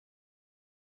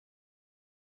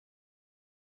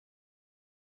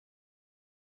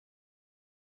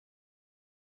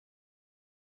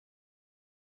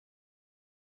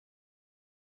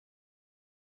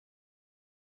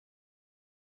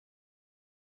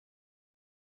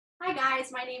Hi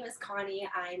guys, my name is Connie.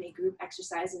 I'm a group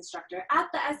exercise instructor at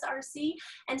the SRC,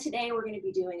 and today we're going to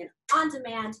be doing an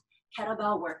on-demand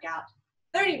kettlebell workout.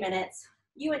 30 minutes,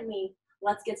 you and me.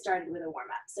 Let's get started with a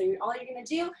warm-up. So all you're going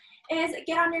to do is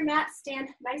get on your mat, stand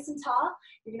nice and tall.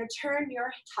 You're going to turn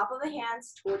your top of the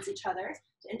hands towards each other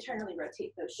to internally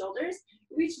rotate those shoulders.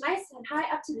 Reach nice and high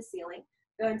up to the ceiling.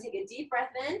 Go and take a deep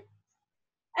breath in.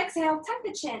 Exhale, tuck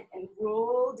the chin and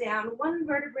roll down one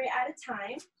vertebrae at a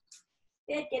time.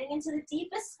 Good, getting into the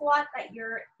deepest squat that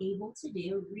you're able to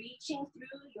do, reaching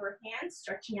through your hands,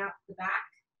 stretching out the back.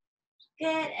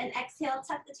 Good, and exhale,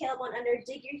 tuck the tailbone under,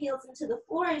 dig your heels into the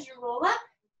floor as you roll up.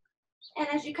 And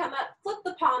as you come up, flip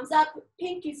the palms up,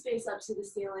 pinkies face up to the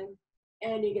ceiling,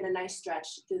 and you get a nice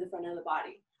stretch through the front of the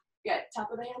body. Good,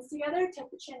 top of the hands together, tuck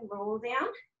the chin, roll down.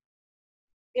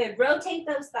 Good, rotate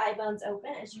those thigh bones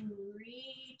open as you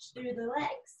reach through the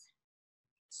legs.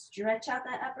 Stretch out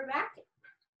that upper back.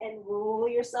 And roll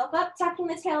yourself up, tucking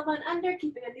the tailbone under,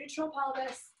 keeping a neutral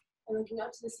pelvis, and looking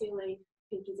up to the ceiling,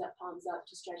 pinkies up, palms up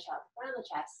to stretch out the front of the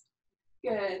chest.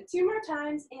 Good, 2 more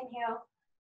times, inhale,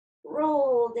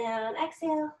 roll down,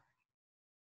 exhale,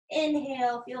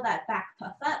 inhale, feel that back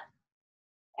puff up,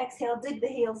 exhale, dig the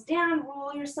heels down,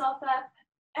 roll yourself up,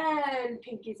 and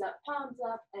pinkies up, palms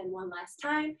up, and one last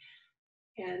time,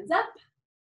 hands up,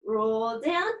 roll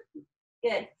down,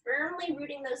 good, firmly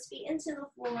rooting those feet into the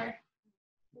floor.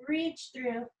 Reach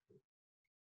through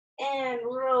and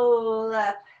roll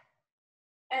up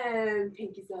and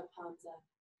pinkies up, palms up.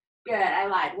 Good, I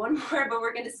lied. One more, but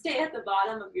we're going to stay at the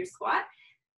bottom of your squat.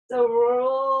 So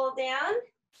roll down.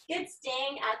 Good,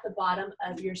 staying at the bottom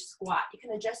of your squat. You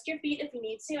can adjust your feet if you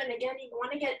need to. And again, you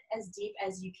want to get as deep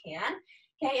as you can.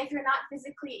 Okay, if you're not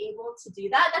physically able to do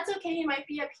that, that's okay. You might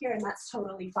be up here and that's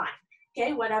totally fine.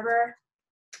 Okay, whatever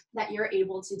that you're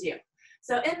able to do.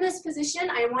 So in this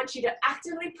position, I want you to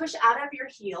actively push out of your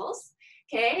heels,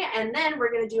 okay? And then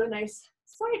we're gonna do a nice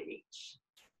side reach.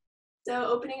 So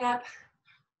opening up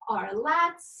our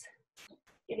lats,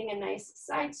 getting a nice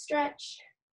side stretch.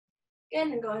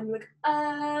 Again, and going look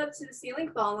up to the ceiling,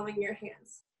 following your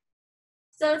hands.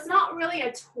 So it's not really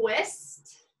a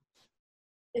twist,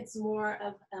 it's more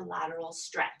of a lateral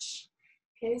stretch.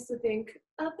 Okay, so think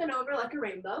up and over like a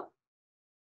rainbow.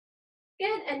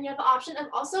 Good, and you have the option of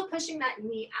also pushing that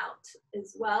knee out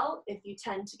as well if you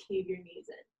tend to cave your knees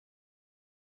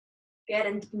in. Good,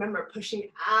 and remember, pushing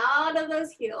out of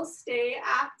those heels, stay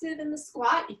active in the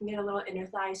squat. You can get a little inner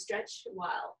thigh stretch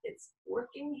while it's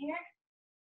working here.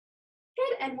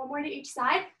 Good, and one more to each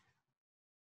side.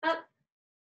 Up.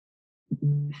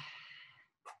 And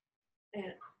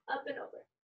up and over.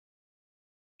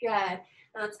 Good,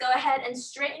 now let's go ahead and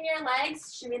straighten your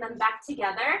legs, shimmy them back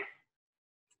together.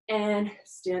 And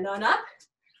stand on up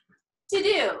to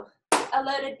do a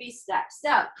loaded V step.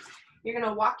 So you're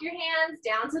gonna walk your hands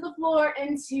down to the floor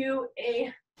into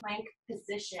a plank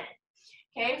position.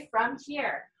 Okay, from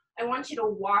here, I want you to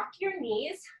walk your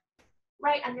knees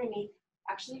right underneath.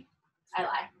 Actually, I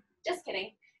lie, just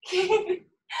kidding. Keep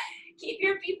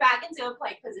your feet back into a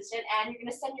plank position and you're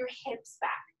gonna send your hips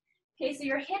back. Okay, so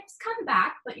your hips come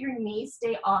back, but your knees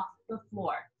stay off the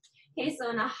floor. Okay, so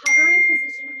in a hovering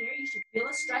position here, you should feel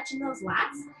a stretch in those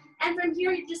lats. And from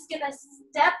here, you're just gonna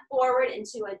step forward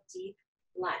into a deep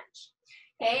lunge.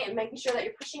 Okay, and making sure that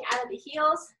you're pushing out of the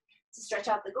heels to stretch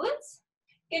out the glutes.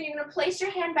 Again, you're gonna place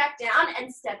your hand back down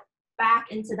and step back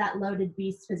into that loaded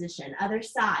beast position. Other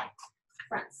side,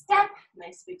 front step,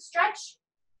 nice big stretch.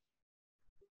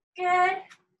 Good,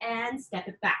 and step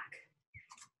it back.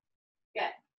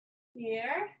 Good,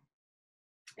 here,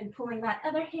 and pulling that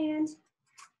other hand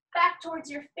back towards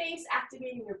your face,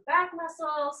 activating your back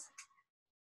muscles.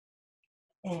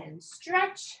 And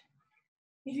stretch.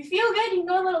 If you feel good, you can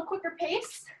go a little quicker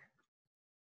pace.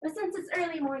 But since it's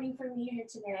early morning for me here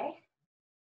today,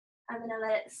 I'm gonna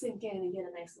let it sink in and get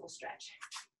a nice little stretch.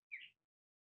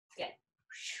 Good.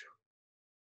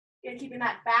 You're keeping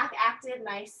that back active,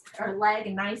 nice, or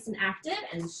leg nice and active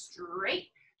and straight.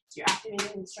 So you're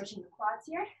activating and stretching the quads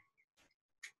here.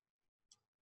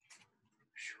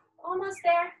 Almost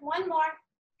there, one more.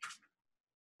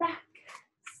 Back,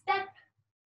 step.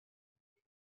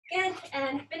 Good,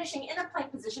 and finishing in a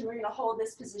plank position, we're gonna hold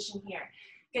this position here.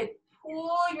 Good,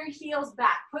 pull your heels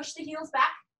back, push the heels back,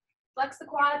 flex the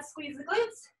quads, squeeze the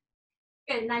glutes.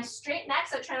 Good, nice straight neck,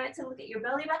 so try not to look at your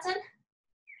belly button.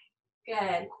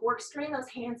 Good, corkscrewing those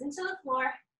hands into the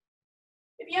floor.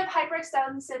 If you have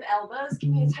hyperextensive elbows, give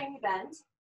me a tiny bend.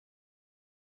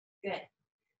 Good,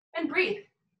 and breathe.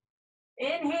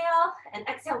 Inhale and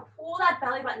exhale, pull that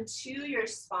belly button to your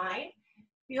spine.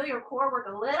 Feel your core work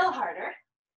a little harder.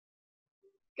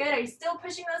 Good, are you still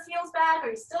pushing those heels back? Are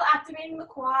you still activating the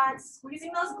quads,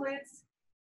 squeezing those glutes?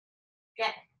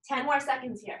 Good, 10 more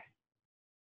seconds here.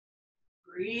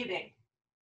 Breathing.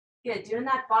 Good, doing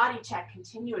that body check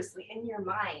continuously in your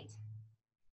mind.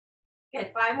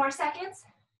 Good, 5 more seconds.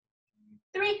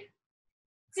 3,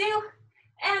 2,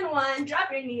 and 1.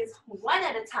 Drop your knees one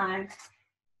at a time.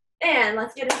 And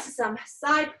let's get into some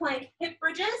side plank hip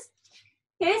bridges.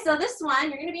 Okay, so this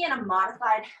one, you're gonna be in a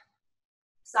modified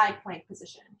side plank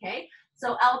position, okay?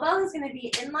 So elbow is gonna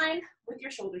be in line with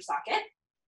your shoulder socket.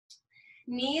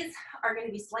 Knees are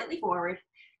gonna be slightly forward,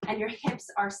 and your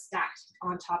hips are stacked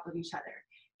on top of each other.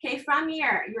 Okay, from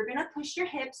here, you're gonna push your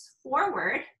hips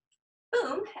forward,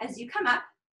 boom, as you come up,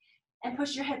 and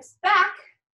push your hips back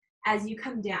as you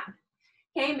come down.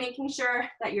 Okay, making sure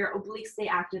that your obliques stay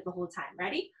active the whole time.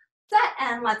 Ready, set,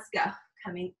 and let's go.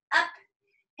 Coming up,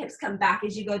 hips come back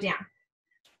as you go down.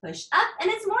 Push up,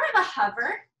 and it's more of a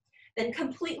hover than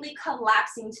completely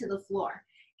collapsing to the floor.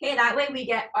 Okay, that way we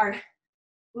get our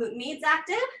glute medius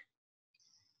active.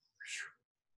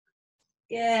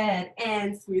 Good,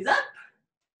 and squeeze up.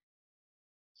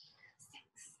 6,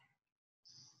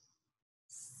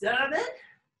 7,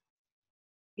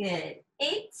 good,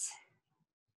 8,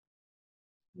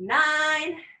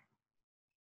 9,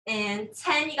 and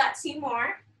 10. You got 2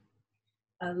 more.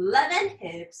 11,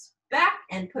 hips back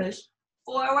and push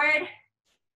forward.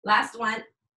 Last one,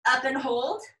 up and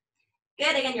hold.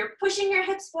 Good, again, you're pushing your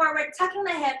hips forward, tucking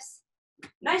the hips.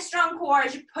 Nice strong core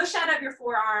as you push out of your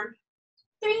forearm.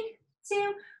 3,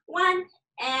 2, 1,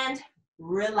 and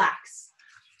relax.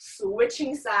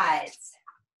 Switching sides.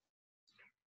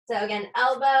 So again,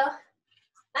 elbow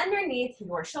underneath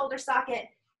your shoulder socket.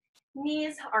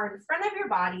 Knees are in front of your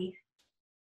body.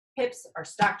 Hips are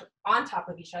stacked on top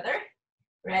of each other.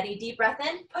 Ready, deep breath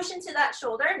in. Push into that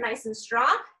shoulder, nice and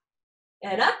strong.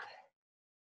 And up.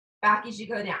 Back as you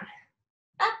go down.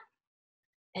 Up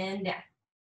and down.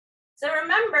 So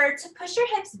remember to push your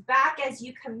hips back as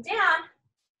you come down,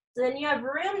 so then you have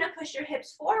room to push your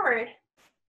hips forward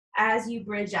as you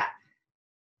bridge up.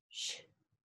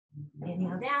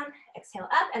 Inhale down, exhale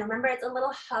up, and remember it's a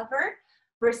little hover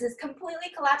versus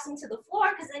completely collapsing to the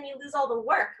floor, because then you lose all the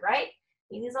work, right?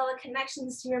 You lose all the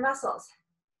connections to your muscles.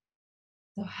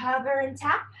 So hover and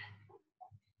tap.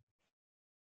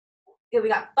 Good, we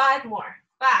got 5 more.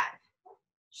 5,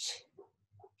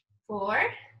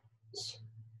 4,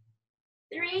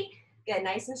 3, good,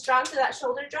 nice and strong to that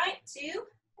shoulder joint. 2,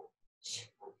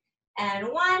 and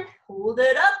 1, hold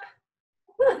it up.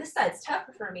 Whew, this side's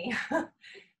tougher for me.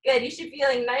 Good, you should be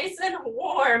feeling nice and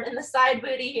warm in the side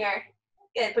booty here.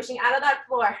 Good, pushing out of that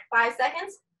floor. 5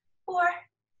 seconds. 4,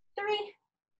 3,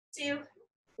 2,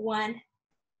 1,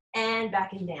 and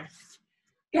back and down.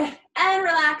 Good, and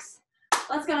relax.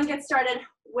 Let's go and get started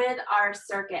with our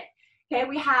circuit. Okay,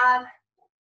 we have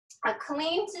a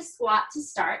clean to squat to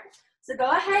start. So go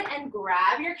ahead and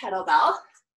grab your kettlebell.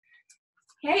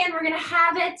 Okay, and we're gonna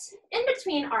have it in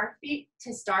between our feet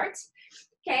to start.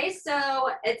 Okay,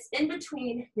 so it's in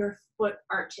between your foot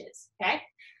arches, okay?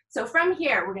 So from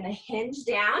here, we're gonna hinge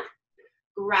down,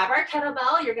 grab our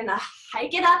kettlebell, you're gonna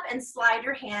hike it up and slide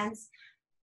your hands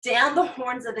down the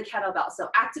horns of the kettlebell. So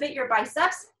activate your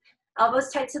biceps,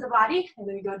 elbows tight to the body, and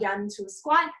then we go down into a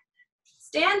squat.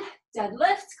 Stand,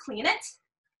 deadlift, clean it,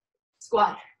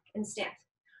 squat, and stand.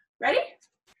 Ready?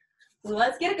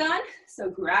 Let's get it going. So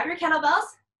grab your kettlebells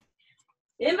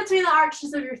in between the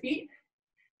arches of your feet.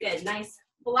 Good, nice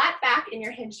flat back in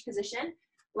your hinged position.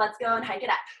 Let's go and hike it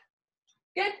up.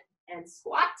 Good, and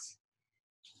squat.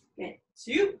 Good,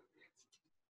 2,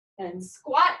 and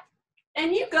squat.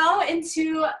 And you go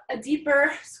into a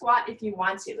deeper squat if you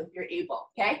want to, if you're able,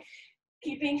 okay?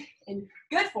 Keeping in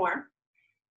good form,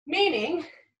 meaning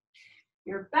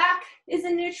your back is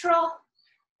in neutral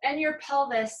and your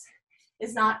pelvis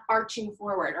is not arching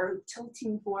forward or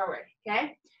tilting forward,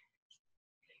 okay?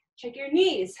 Check your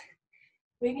knees,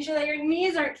 making sure that your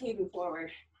knees aren't caving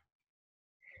forward.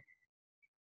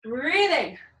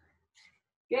 Breathing.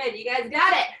 Good, you guys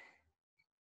got it.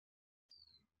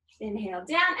 Inhale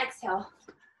down, exhale.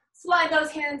 Slide those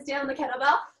hands down the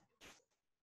kettlebell.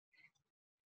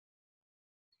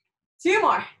 2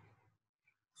 more.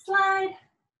 Slide.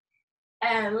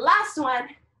 And last one.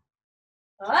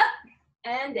 Up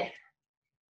and down.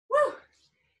 Woo.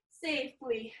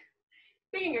 Safely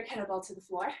bringing your kettlebell to the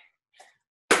floor.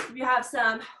 If you have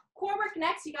some core work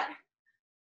next, you got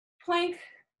plank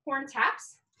horn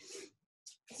taps.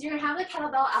 So you're gonna have the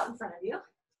kettlebell out in front of you.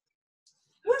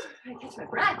 Whew, I catch my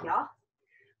breath, y'all.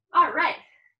 All right.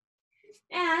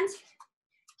 And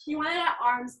you want it at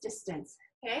arm's distance,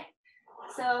 okay?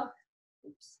 So,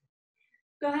 oops.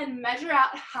 Go ahead and measure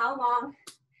out how long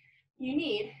you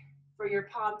need for your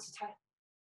palm to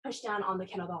push down on the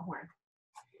kettlebell horn.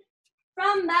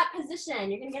 From that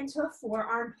position, you're gonna get into a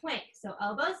forearm plank. So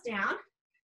elbows down,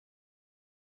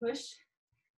 push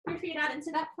your feet out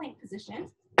into that plank position.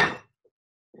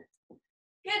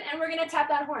 Good, and we're gonna tap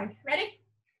that horn. Ready?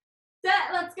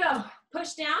 Set, let's go.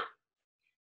 Push down,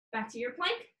 back to your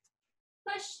plank,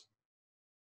 push.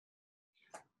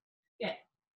 Good.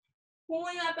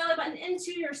 Pulling that belly button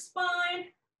into your spine.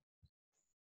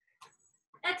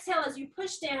 Exhale as you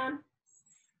push down.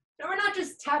 Now we're not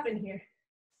just tapping here.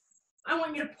 I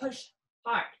want you to push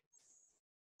hard.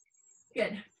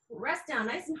 Good. Rest down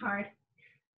nice and hard.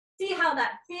 See how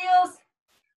that feels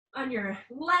on your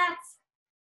lats,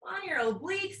 on your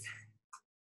obliques,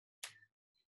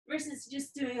 versus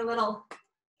just doing a little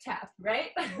tap,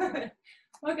 right?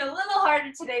 Work a little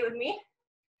harder today with me.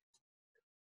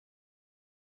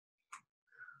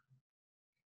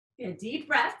 Good, deep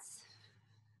breaths.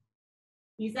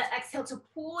 Use that exhale to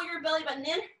pull your belly button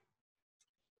in.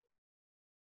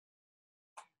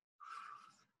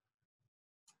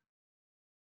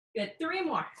 Good, 3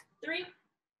 more. 3,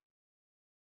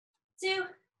 2,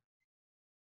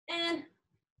 and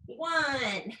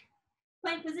 1.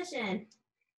 Plank position.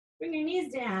 Bring your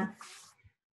knees down.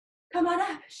 Come on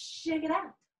up, shake it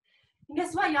out. And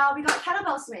guess what, y'all? We got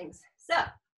kettlebell swings. So,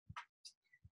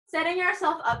 setting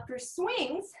yourself up for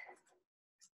swings.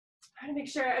 Try to make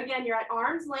sure, again, you're at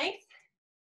arm's length.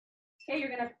 Okay, you're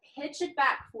gonna pitch it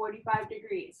back 45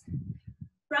 degrees.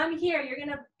 From here, you're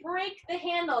gonna break the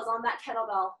handles on that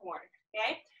kettlebell horn,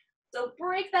 okay? So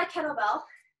break that kettlebell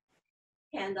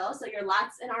handle so your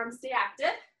lats and arms stay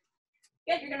active.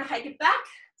 Good, you're gonna hike it back,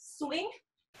 swing,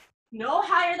 no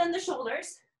higher than the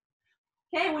shoulders.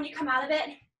 Okay, when you come out of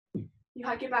it, you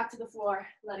hike it back to the floor,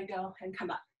 let it go, and come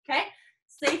up, okay?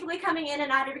 Safely coming in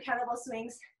and out of your kettlebell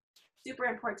swings, super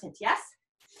important, yes?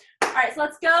 All right, so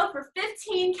let's go for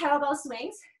 15 kettlebell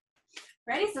swings.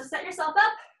 Ready? So set yourself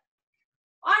up.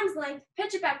 Arms length,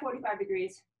 pitch it back 45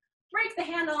 degrees. Break the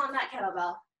handle on that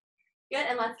kettlebell. Good,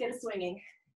 and let's get it swinging.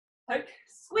 Hook,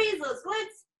 squeeze those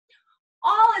glutes,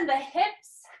 all in the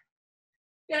hips.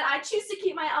 Good, I choose to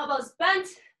keep my elbows bent,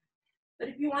 but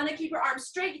if you want to keep your arms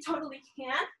straight, you totally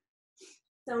can,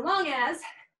 so long as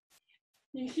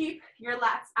you keep your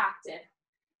lats active.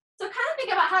 So kind of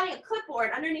think about having a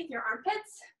clipboard underneath your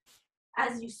armpits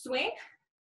as you swing.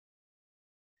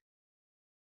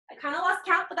 I kind of lost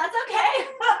count, but that's okay.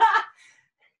 I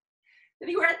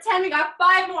think we're at 10, we got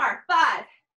 5 more. 5,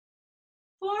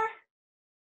 4,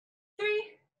 3,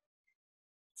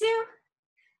 2,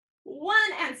 1,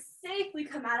 and safely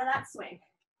come out of that swing.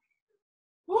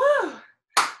 Woo!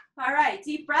 All right,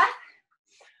 deep breath.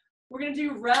 We're gonna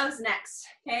do rows next,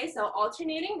 okay? So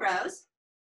alternating rows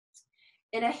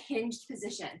in a hinged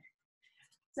position.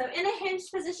 So in a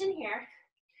hinged position here,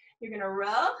 you're gonna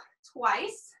row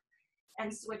twice,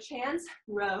 and switch hands,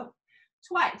 row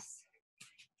twice.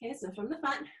 Okay, so from the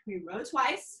front, we row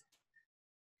twice,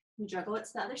 we juggle it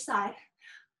to the other side,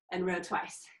 and row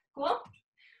twice. Cool?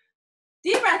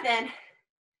 Deep breath in,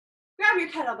 grab your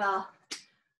kettlebell,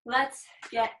 let's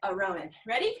get a row in.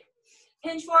 Ready?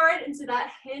 Hinge forward into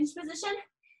that hinge position,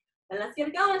 and let's get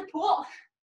it going. Pull,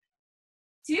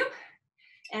 2,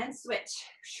 and switch.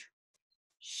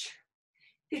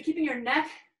 Good, keeping your neck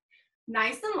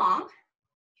nice and long.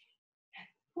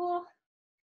 Pull,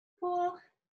 pull.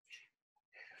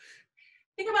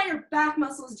 Think about your back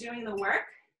muscles doing the work.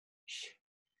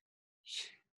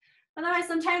 Otherwise,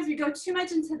 sometimes we go too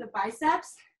much into the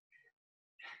biceps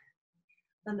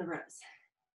than the rows.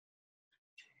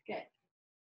 Good.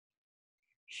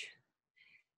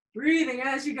 Breathing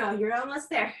as you go. You're almost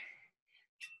there.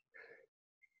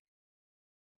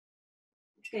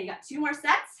 Okay, you got 2 more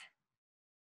sets.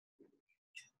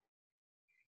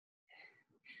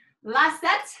 Last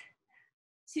set,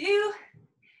 2,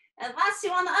 and last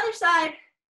 2 on the other side.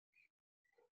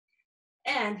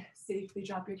 And safely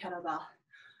drop your kettlebell.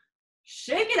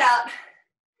 Shake it out.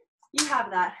 You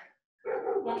have that.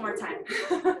 One more time.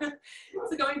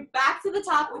 So going back to the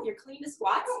top with your cleanest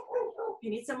squats. If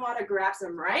you need some water, grab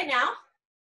some right now.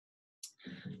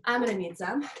 I'm gonna need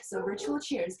some. So virtual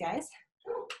cheers, guys.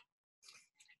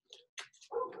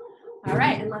 All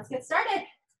right, and let's get started.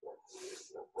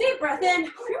 Deep breath in.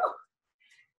 Whew.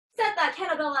 Set that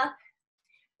kettlebell up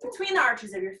between the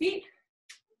arches of your feet.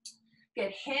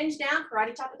 Good, hinge down,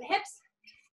 karate chop at the hips.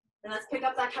 And let's pick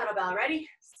up that kettlebell. Ready,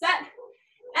 set,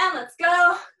 and let's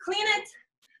go. Clean it,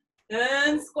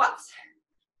 and squat.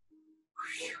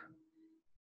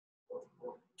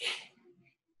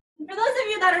 And for those of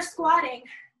you that are squatting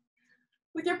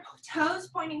with your toes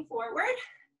pointing forward,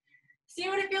 see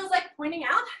what it feels like pointing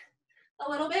out a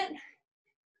little bit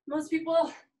Most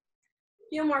people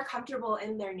feel more comfortable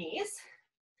in their knees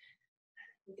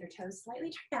with their toes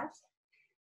slightly turned out,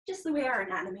 just the way our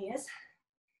anatomy is.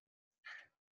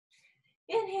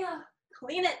 Inhale,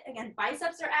 clean it. Again,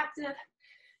 biceps are active.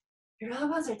 Your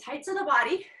elbows are tight to the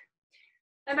body.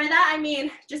 And by that, I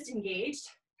mean just engaged,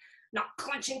 not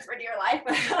clenching for dear life.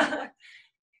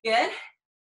 Good.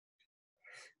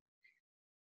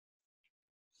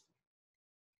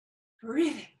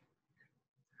 Breathing.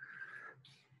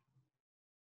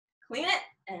 Clean it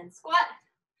and squat.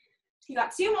 You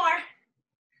got 2 more.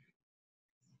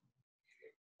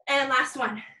 And last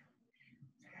one.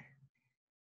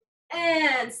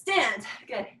 And stand.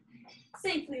 Good.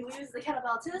 Safely lose the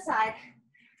kettlebell to the side.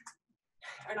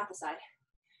 Or not the side.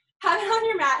 Have it on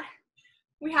your mat.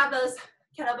 We have those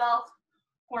kettlebell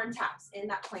horn taps in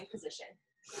that plank position.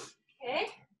 Okay?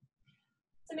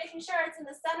 So making sure it's in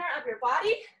the center of your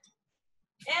body.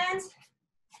 And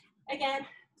again,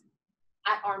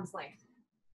 at arm's length.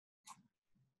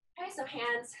 Okay, so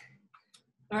hands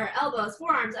or elbows,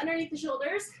 forearms underneath the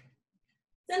shoulders.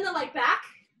 Send the leg back.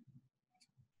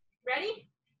 Ready,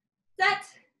 set,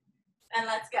 and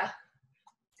let's go.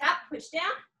 Tap, push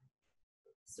down,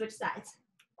 switch sides.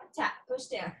 Tap, push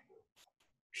down.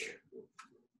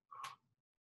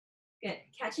 Good,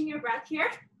 catching your breath here.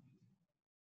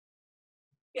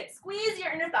 Good, squeeze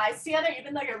your inner thighs together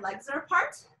even though your legs are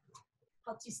apart.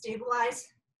 Helps you stabilize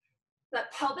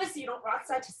that pelvis so you don't rock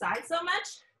side to side so much.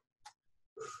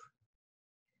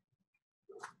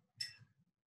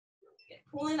 Good,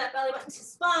 pulling that belly button to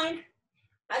spine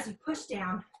as you push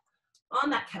down on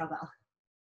that kettlebell.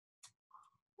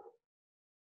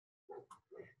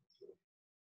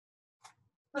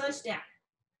 Push down.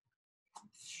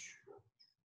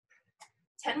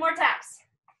 10 more taps.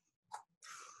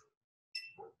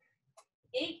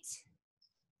 8,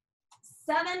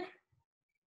 7,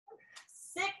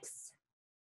 6,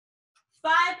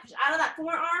 5, push out of that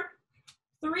forearm.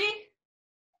 3,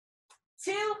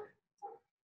 2,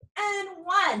 and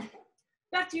 1.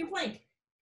 Back to your plank.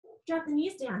 Drop the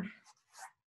knees down.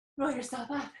 Roll yourself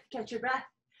up. Catch your breath.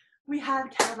 We have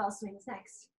kettlebell swings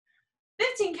next.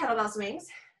 15 kettlebell swings.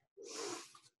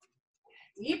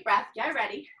 Deep breath. Get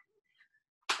ready.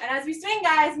 And as we swing,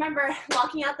 guys, remember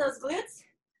locking out those glutes.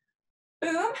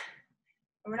 Boom.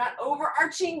 And we're not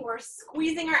overarching. We're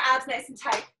squeezing our abs nice and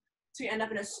tight so you end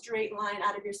up in a straight line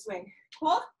out of your swing. Cool?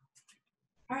 All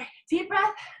right. Deep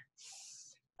breath.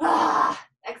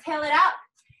 Exhale it out.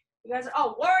 You guys are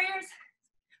all warriors.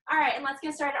 All right, and let's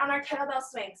get started on our kettlebell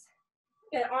swings.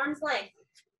 Good, arms length.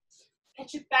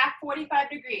 Pitch it back 45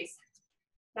 degrees.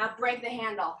 Now break the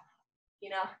handle.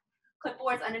 You know,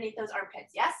 clipboards underneath those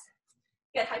armpits, yes?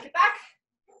 Good, hike it back.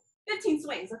 15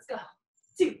 swings, let's go.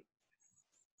 2,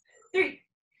 3,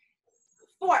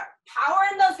 4. Power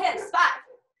in those hips. 5,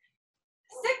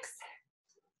 6,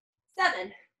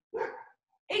 7,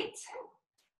 8,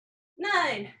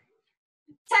 9,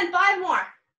 10. 5 more.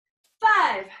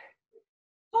 5,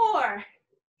 4,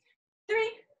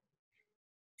 3,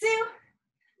 2,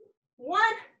 1.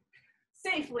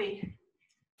 Safely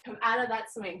come out of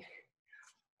that swing.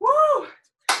 Woo!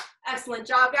 Excellent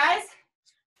job, guys.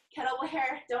 Kettlebell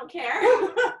hair, don't care.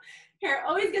 Hair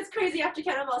always gets crazy after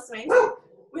kettlebell swings.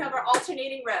 We have our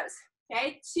alternating rows.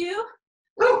 Okay, 2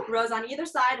 rows on either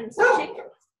side and switching.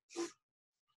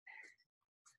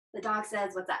 The dog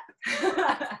says, what's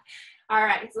up? All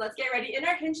right, so let's get ready in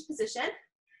our hinged position.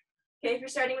 Okay, if you're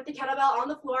starting with the kettlebell on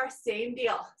the floor, same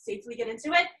deal. Safely get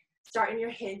into it. Start in your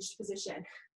hinged position.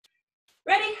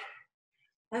 Ready?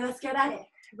 And let's get at it.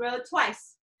 Row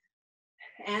twice.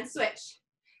 And switch.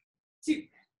 2.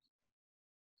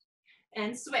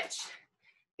 And switch.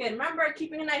 Good, remember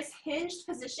keeping a nice hinged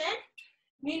position,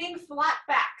 meaning flat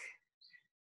back.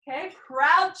 Okay,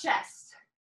 proud chest.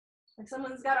 Like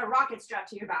someone's got a rocket strapped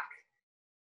to your back.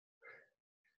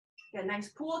 Good, nice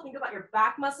pull. Think about your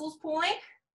back muscles pulling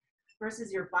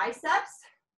versus your biceps.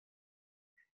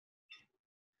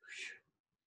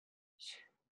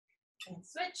 And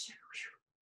switch.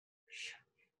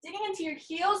 Digging into your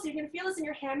heels, so you can feel this in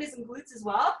your hammies and glutes as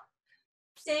well.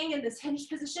 Staying in this hinged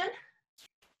position.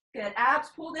 Good, abs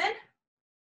pulled in.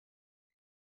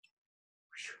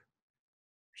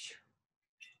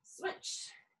 Switch.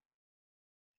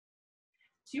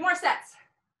 2 more sets.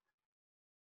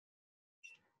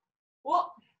 Whoa.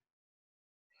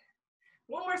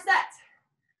 1 more set.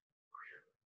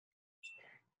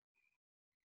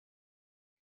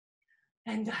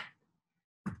 And done.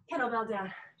 Kettlebell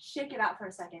down. Shake it out for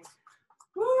a second.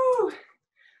 Woo!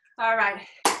 All right.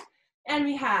 And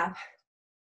we have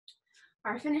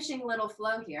our finishing little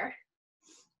flow here.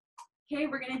 Okay,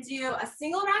 we're going to do a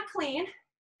single rack clean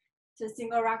to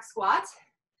single rack squat.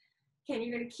 Okay, and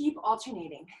you're gonna keep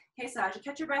alternating. Okay, so as you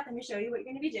catch your breath, let me show you what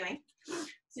you're gonna be doing.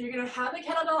 So you're gonna have the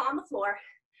kettlebell on the floor,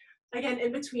 again,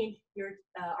 in between your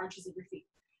arches of your feet.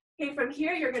 Okay, from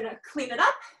here, you're gonna clean it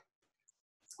up,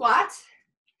 squat,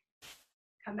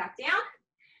 come back down,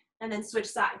 and then switch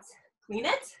sides. Clean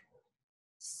it,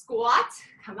 squat,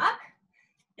 come up,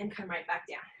 and come right back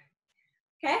down.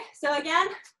 Okay, so again,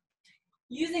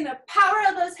 using the power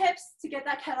of those hips to get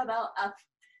that kettlebell up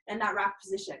in that rack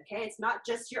position, okay? It's not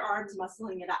just your arms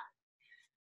muscling it up.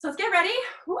 So let's get ready.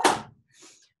 Woo.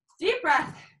 Deep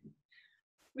breath.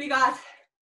 We got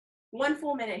 1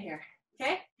 full minute here,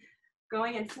 okay?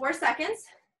 Going in 4 seconds.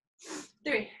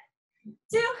 3,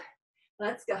 2,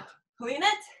 let's go. Clean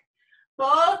it.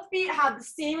 Both feet have the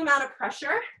same amount of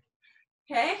pressure,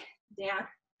 okay? Down,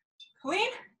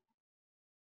 clean,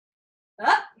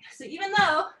 up. So even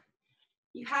though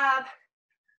you have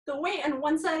the weight on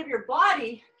one side of your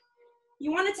body,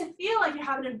 you want it to feel like you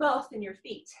have it in both in your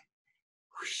feet.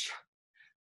 Whoosh.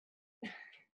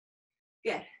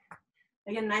 Good.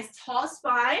 Again, nice tall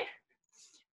spine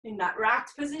in that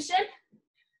racked position.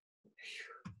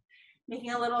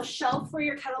 Making a little shelf for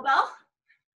your kettlebell,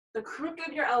 the crook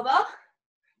of your elbow.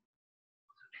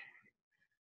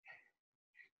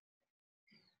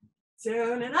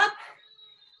 Down and up.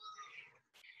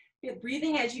 Good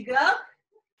breathing as you go.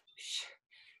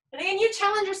 And again, you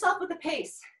challenge yourself with the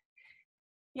pace.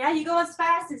 Yeah, you go as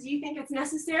fast as you think it's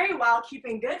necessary while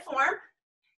keeping good form.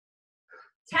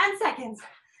 10 seconds.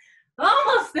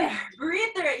 Almost there. Breathe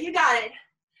through it. You got it.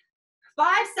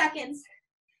 5 seconds.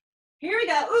 Here we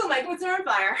go. Ooh, my glutes are on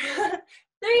fire.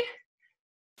 3,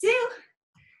 2,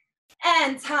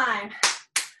 and time.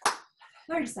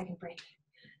 30-second break.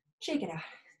 Shake it out.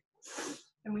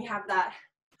 And we have that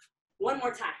one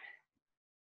more time.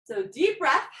 So deep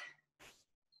breath.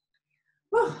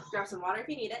 Whew. Grab some water if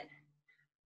you need it.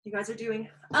 You guys are doing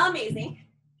amazing.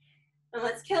 And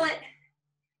let's kill it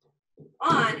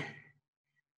on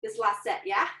this last set,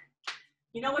 yeah?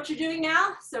 You know what you're doing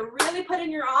now, so really put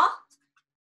in your all.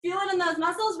 Feel it in those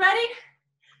muscles. Ready,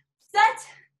 set,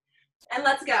 and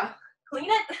let's go. Clean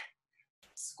it,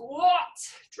 squat,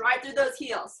 drive through those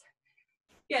heels.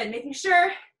 Good, making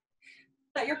sure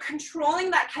that you're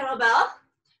controlling that kettlebell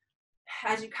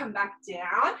as you come back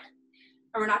down,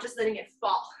 and we're not just letting it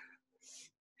fall.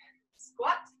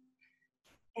 Squat,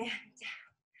 and down.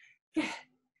 Good.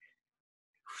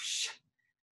 Whoosh.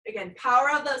 Again,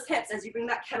 power of those hips as you bring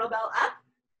that kettlebell up.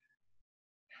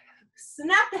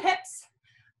 Snap the hips,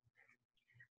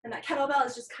 and that kettlebell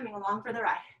is just coming along for the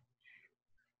ride.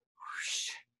 Whoosh.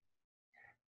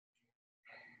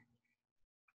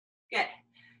 Good.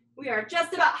 We are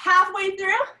just about halfway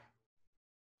through.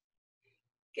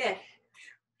 Good.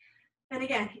 And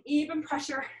again, even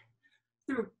pressure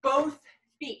through both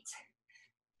feet.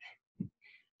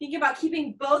 Think about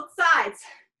keeping both sides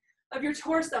of your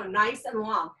torso nice and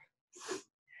long.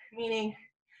 Meaning,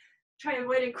 try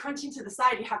avoiding crunching to the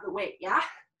side, you have the weight, yeah?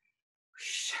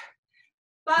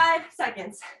 5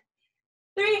 seconds.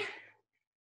 3,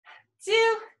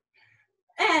 2,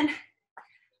 and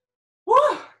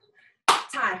woo!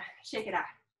 Time. Shake it out.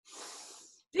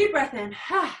 Deep breath in.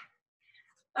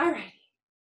 All right.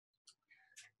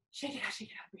 Shake it out, shake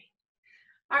it out, breathe.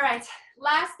 All right,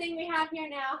 last thing we have here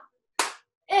now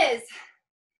is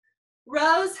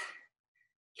rows,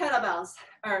 kettlebells,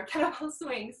 or kettlebell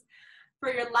swings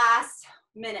for your last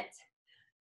minute.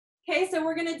 Okay, so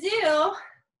we're gonna do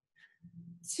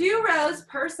 2 rows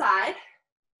per side,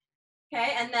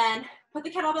 okay, and then put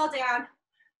the kettlebell down,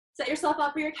 set yourself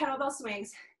up for your kettlebell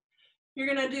swings. You're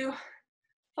gonna do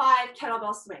 5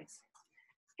 kettlebell swings.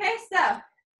 Okay, so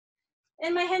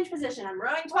in my hinge position, I'm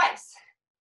rowing twice.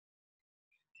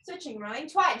 Switching, rowing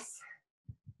twice.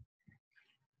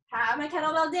 Have my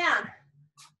kettlebell down.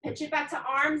 Pitch it back to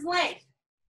arm's length.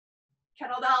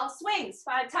 Kettlebell swings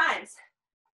 5 times.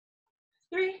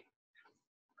 3,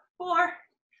 4,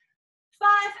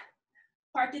 5.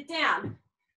 Park it down.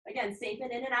 Again, safe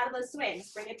and in and out of those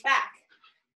swings. Bring it back.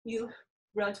 You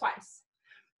row twice.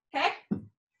 Okay?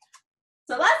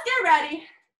 So let's get ready.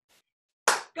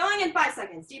 Going in 5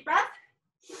 seconds. Deep breath.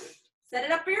 Set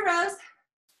it up for your rows.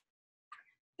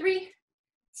 3,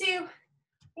 2,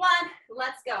 1.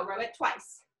 Let's go. Row it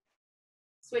twice.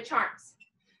 Switch arms.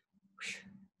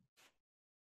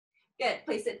 Good.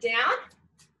 Place it down.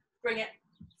 Bring it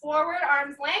forward,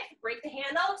 arm's length. Break the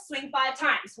handle. Swing 5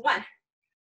 times. 1,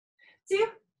 2,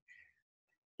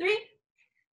 3,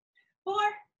 4,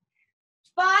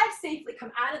 5. Safely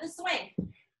come out of the swing.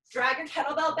 Drag your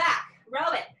kettlebell back.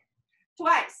 Row it.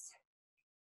 Twice.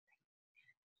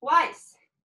 Twice.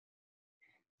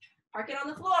 Park it on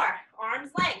the floor.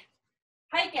 Arm's length.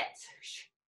 Hike it.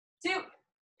 2,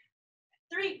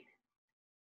 3,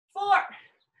 4,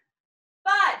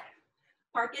 5.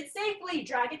 Park it safely.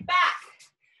 Drag it back.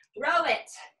 Row it.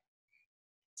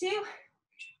 2,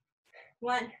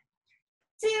 1,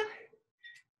 2.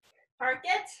 Park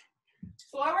it.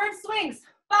 Forward swings.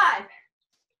 5,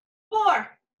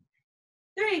 4,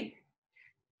 3,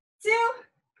 2,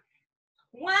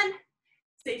 1.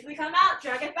 Safely come out.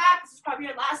 Drag it back. This is probably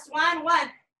your last one. 1,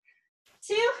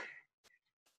 2,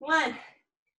 1,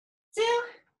 2.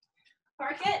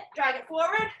 Park it. Drag it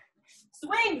forward.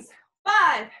 Swings.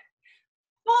 5,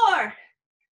 4,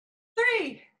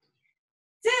 3,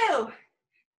 2,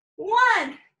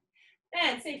 1.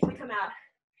 And safely come out.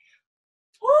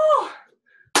 Woo!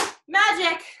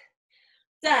 Magic.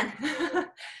 Done.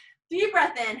 Deep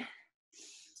breath in.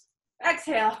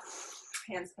 Exhale.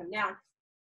 Hands come down.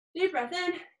 Deep breath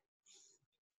in.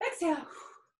 Exhale.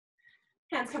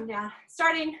 Hands come down.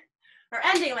 Starting or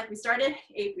ending like we started,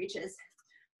 8 reaches.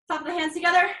 Top of the hands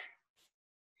together.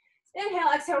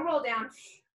 Inhale, exhale, roll down.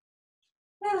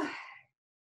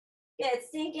 Good,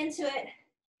 sink into it.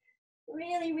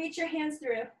 Really reach your hands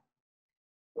through.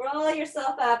 Roll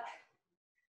yourself up.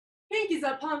 Pinkies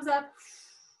up, palms up.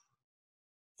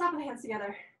 Top of the hands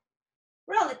together.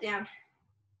 Roll it down.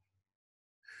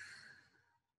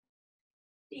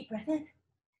 Deep breath in.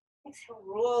 Exhale,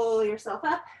 roll yourself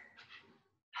up.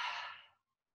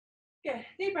 Good,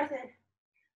 deep breath in.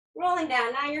 Rolling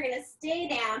down, now you're gonna stay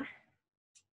down.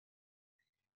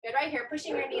 Good, right here,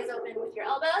 pushing your knees open with your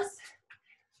elbows.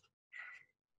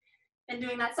 And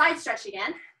doing that side stretch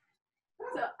again.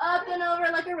 So up and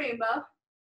over like a rainbow.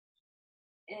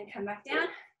 And come back down.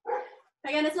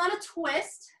 Again, it's not a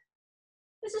twist.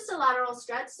 It's just a lateral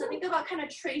stretch. So think about kind of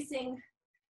tracing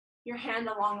your hand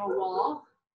along a wall.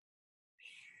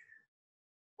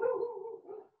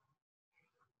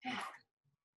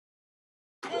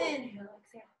 Inhale,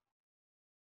 exhale.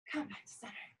 Come back to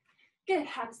center. Good,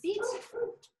 have a seat.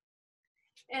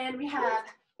 And we have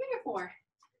finger 4.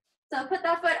 So put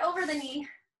that foot over the knee,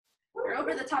 or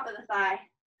over the top of the thigh.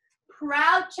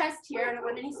 Proud chest here, I don't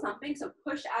want any slumping, so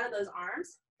push out of those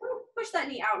arms. Push that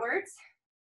knee outwards.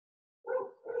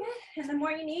 Good. And the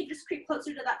more you need, just creep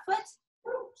closer to that foot.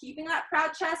 Keeping that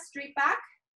proud chest straight back.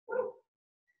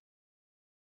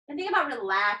 And think about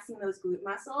relaxing those glute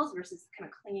muscles versus kind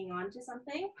of clinging on to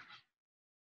something.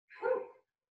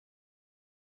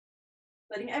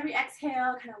 Letting every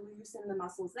exhale kind of loosen the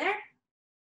muscles there.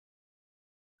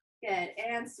 Good,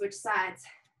 and switch sides.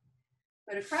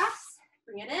 Foot across,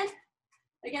 bring it in.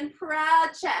 Again, proud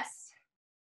chest.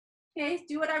 Okay,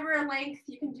 do whatever length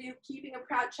you can do, keeping a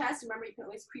proud chest. Remember, you can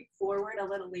always creep forward a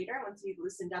little later once you've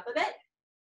loosened up a bit.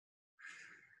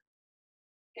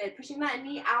 Good, pushing that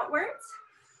knee outwards.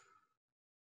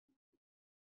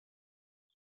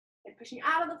 Good, pushing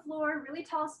out of the floor, really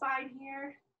tall spine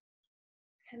here.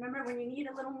 And remember, when you need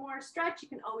a little more stretch, you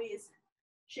can always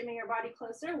shimmy your body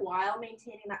closer while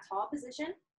maintaining that tall position.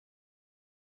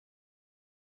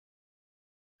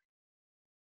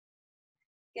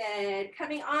 Good,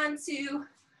 coming on to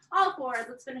all fours.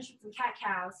 Let's finish with some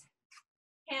cat-cows.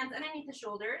 Hands underneath the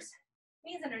shoulders,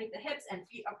 knees underneath the hips, and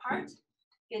feet apart.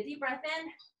 Good, deep breath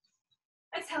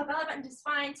in. Exhale, belly button to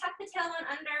spine. Tuck the tailbone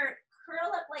under,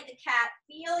 curl up like a cat.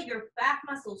 Feel your back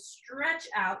muscles stretch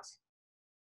out.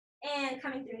 And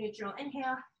coming through neutral,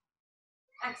 inhale.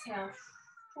 Exhale,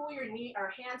 pull your knee or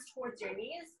hands towards your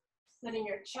knees, letting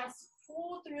your chest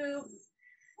pull through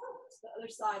to the other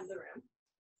side of the room.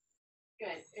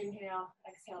 Good, inhale,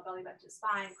 exhale, belly button to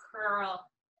spine, curl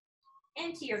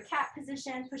into your cat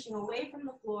position, pushing away from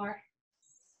the floor.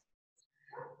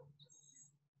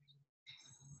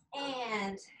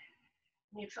 And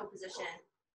neutral position.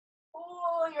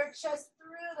 Pull your chest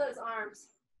through those arms.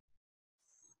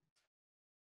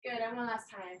 Good, and one last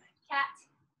time. Cat.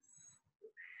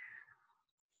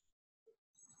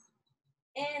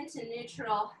 Into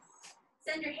neutral.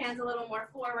 Send your hands a little more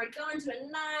forward. Go into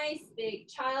a nice big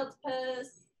child's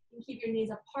pose. You can keep your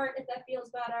knees apart if that feels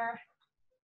better.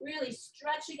 Really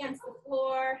stretch against the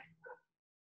floor.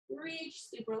 Reach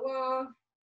super long.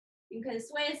 You can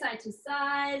sway side to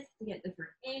side to get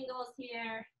different angles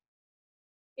here.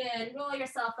 Good, roll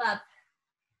yourself up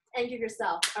and give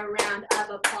yourself a round of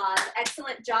applause.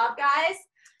 Excellent job, guys.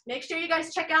 Make sure you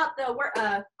guys check out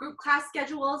the group class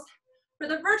schedules for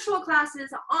the virtual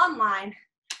classes online.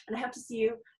 And I hope to see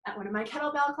you at one of my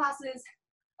kettlebell classes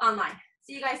online.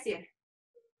 See you guys soon.